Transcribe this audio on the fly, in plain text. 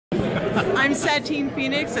I'm Satine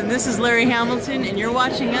Phoenix, and this is Larry Hamilton, and you're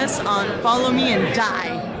watching us on Follow Me and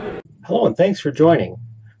Die. Hello, and thanks for joining.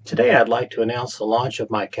 Today I'd like to announce the launch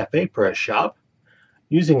of my CafePress shop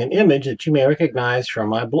using an image that you may recognize from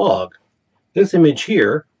my blog. This image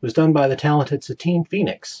here was done by the talented Satine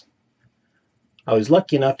Phoenix. I was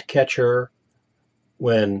lucky enough to catch her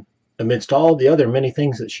when, amidst all the other many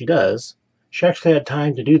things that she does, she actually had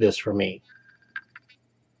time to do this for me.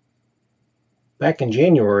 Back in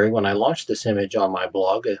January, when I launched this image on my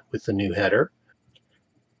blog with the new header,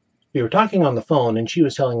 we were talking on the phone and she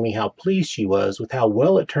was telling me how pleased she was with how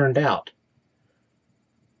well it turned out.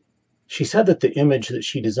 She said that the image that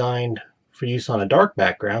she designed for use on a dark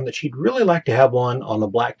background, that she'd really like to have one on a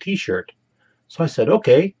black t-shirt. So I said,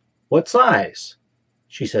 okay, what size?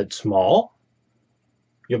 She said, small.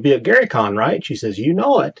 You'll be at GaryCon, right? She says, you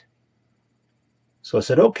know it. So I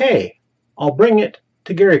said, okay, I'll bring it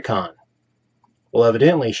to GaryCon. Well,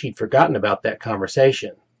 evidently she'd forgotten about that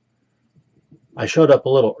conversation. I showed up a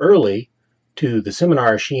little early to the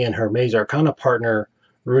seminar she and her Maze Arcana partner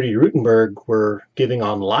Rudy Rutenberg were giving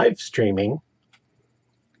on live streaming.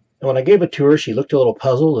 And when I gave it to her, she looked a little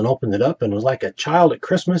puzzled and opened it up and was like a child at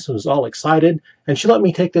Christmas and was all excited. And she let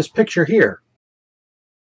me take this picture here.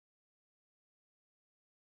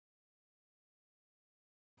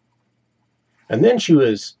 And then she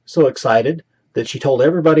was so excited that she told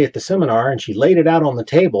everybody at the seminar, and she laid it out on the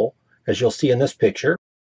table, as you'll see in this picture.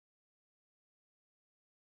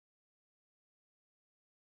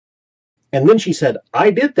 And then she said, I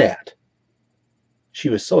did that. She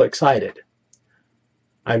was so excited.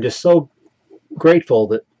 I'm just so grateful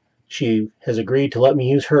that she has agreed to let me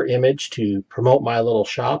use her image to promote my little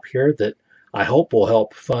shop here that I hope will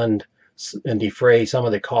help fund and defray some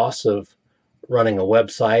of the costs of running a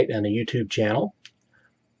website and a YouTube channel.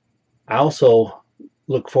 I also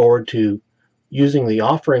look forward to using the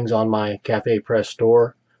offerings on my CafePress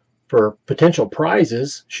store for potential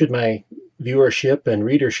prizes should my viewership and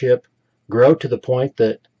readership grow to the point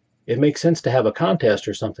that it makes sense to have a contest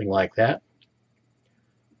or something like that.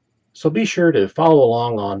 So be sure to follow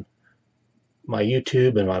along on my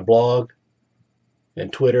YouTube and my blog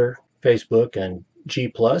and Twitter, Facebook, and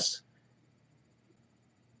G+.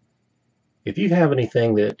 If you have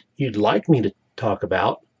anything that you'd like me to talk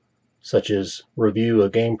about, such as review a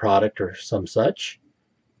game product or some such,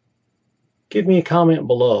 give me a comment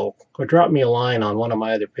below or drop me a line on one of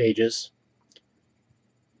my other pages.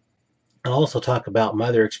 I'll also talk about my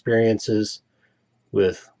other experiences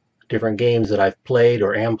with different games that I've played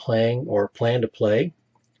or am playing or plan to play.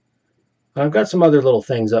 And I've got some other little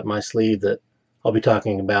things up my sleeve that I'll be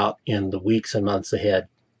talking about in the weeks and months ahead.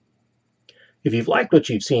 If you've liked what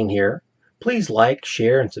you've seen here, please like,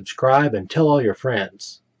 share, and subscribe and tell all your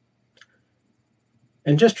friends.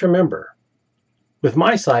 And just remember, with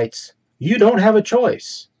my sites, you don't have a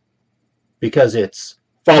choice, because it's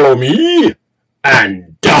follow me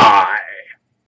and die.